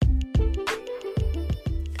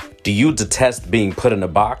Do you detest being put in a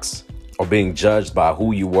box or being judged by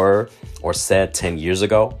who you were or said 10 years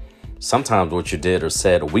ago? Sometimes what you did or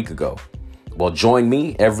said a week ago. Well, join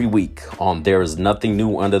me every week on There Is Nothing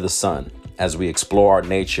New Under the Sun as we explore our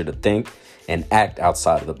nature to think and act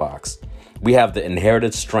outside of the box. We have the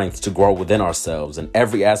inherited strength to grow within ourselves in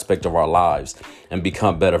every aspect of our lives and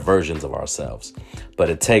become better versions of ourselves.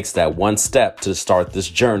 But it takes that one step to start this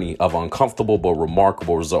journey of uncomfortable but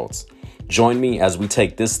remarkable results. Join me as we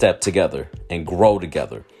take this step together and grow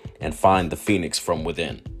together and find the phoenix from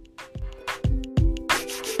within.